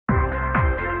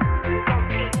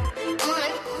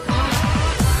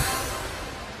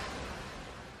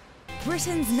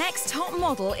Britain's next top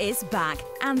model is back,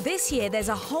 and this year there's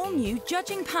a whole new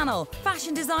judging panel.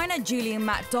 Fashion designer Julien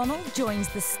Macdonald joins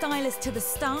the stylist to the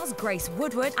stars Grace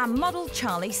Woodward and model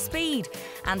Charlie Speed.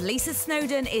 And Lisa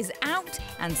Snowdon is out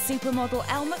and supermodel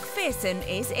Elle Macpherson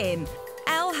is in.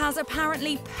 Elle has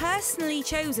apparently personally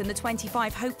chosen the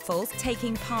 25 hopefuls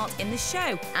taking part in the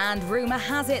show, and rumour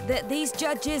has it that these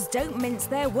judges don't mince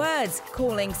their words,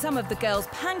 calling some of the girls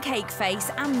pancake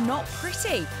face and not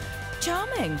pretty.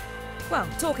 Charming. Well,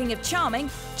 talking of charming,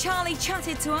 Charlie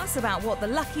chatted to us about what the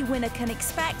lucky winner can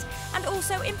expect and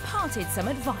also imparted some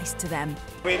advice to them.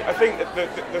 I mean, I think that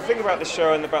the thing about the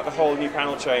show and about the whole new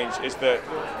panel change is that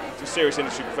some serious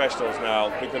industry professionals now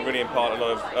who can really impart a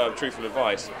lot of truthful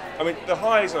advice. I mean, the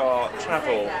highs are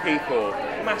travel, people,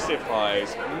 massive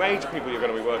highs, major people you're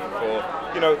going to be working for.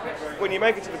 You know, when you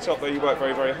make it to the top, though, you work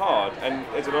very, very hard, and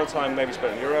there's a lot of time maybe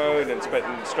spent on your own and spent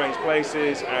in strange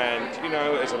places, and you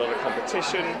know, there's a lot of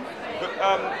competition. But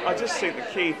I just think the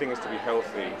key thing is to be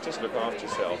healthy. Just look after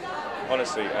yourself,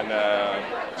 honestly, and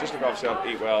just look after yourself,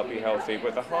 eat well, be healthy.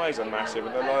 But the highs are massive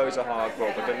and the lows are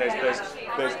hardcore. But then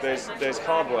there's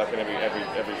hard work in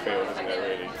every field, isn't there,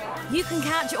 really? You can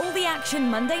catch all the action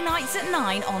Monday nights at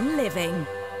 9 on Living.